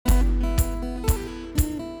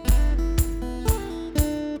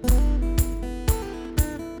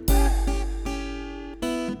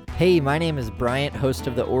Hey, my name is Bryant, host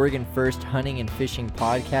of the Oregon First Hunting and Fishing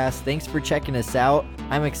Podcast. Thanks for checking us out.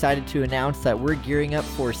 I'm excited to announce that we're gearing up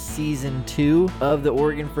for Season 2 of the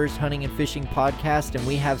Oregon First Hunting and Fishing Podcast, and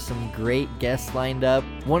we have some great guests lined up.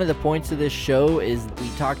 One of the points of this show is we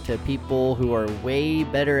talk to people who are way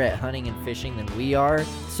better at hunting and fishing than we are.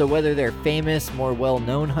 So whether they're famous, more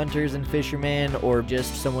well-known hunters and fishermen, or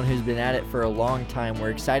just someone who's been at it for a long time,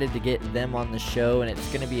 we're excited to get them on the show, and it's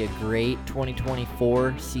going to be a great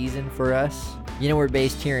 2024 season for us. You know, we're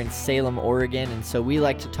based here in Salem, Oregon, and so we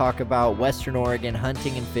like to talk about Western Oregon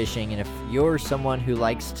hunting and fishing. And if you're someone who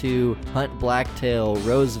likes to hunt blacktail,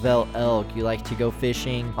 Roosevelt elk, you like to go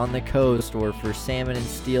fishing on the coast, or for salmon and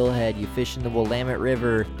steelhead, you fish in the Willamette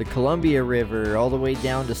River, the Columbia River, all the way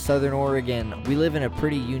down to Southern Oregon. We live in a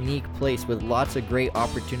pretty unique place with lots of great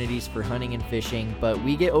opportunities for hunting and fishing, but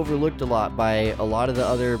we get overlooked a lot by a lot of the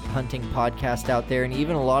other hunting podcasts out there, and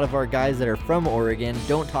even a lot of our guys that are from Oregon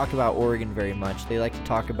don't talk about Oregon very much. They like to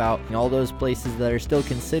talk about all those places that are still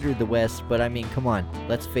considered the West, but I mean, come on,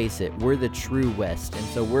 let's face it, we're the true West. And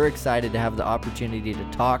so we're excited to have the opportunity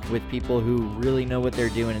to talk with people who really know what they're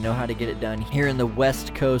doing and know how to get it done here in the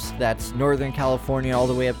West Coast. That's Northern California all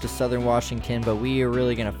the way up to Southern Washington, but we are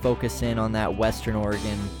really going to focus in on that Western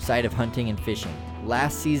Oregon side of hunting and fishing.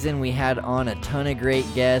 Last season, we had on a ton of great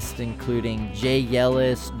guests, including Jay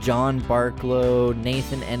Yellis, John Barklow,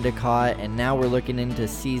 Nathan Endicott, and now we're looking into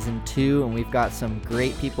Season 2, and we've got some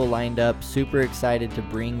great people lined up. Super excited to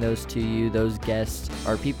bring those to you. Those guests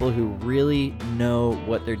are people who really know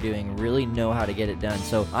what they're doing, really know how to get it done.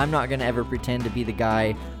 So I'm not going to ever pretend to be the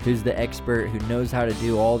guy who's the expert, who knows how to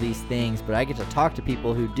do all these things, but I get to talk to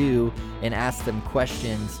people who do and ask them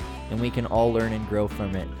questions, and we can all learn and grow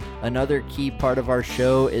from it. Another key part of our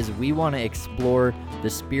show is we want to explore the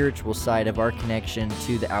spiritual side of our connection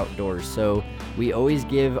to the outdoors. So we always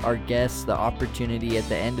give our guests the opportunity at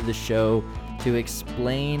the end of the show to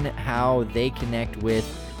explain how they connect with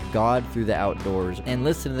God through the outdoors, and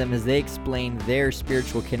listen to them as they explain their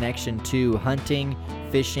spiritual connection to hunting,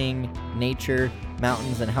 fishing, nature,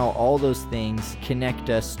 mountains, and how all those things connect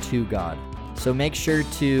us to God. So make sure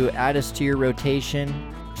to add us to your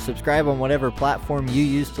rotation. Subscribe on whatever platform you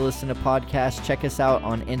use to listen to podcasts. Check us out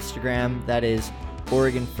on Instagram. That is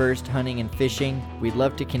Oregon First Hunting and Fishing. We'd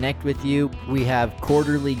love to connect with you. We have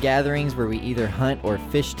quarterly gatherings where we either hunt or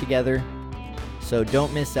fish together. So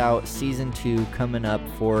don't miss out. Season 2 coming up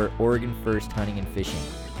for Oregon First Hunting and Fishing.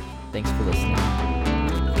 Thanks for listening.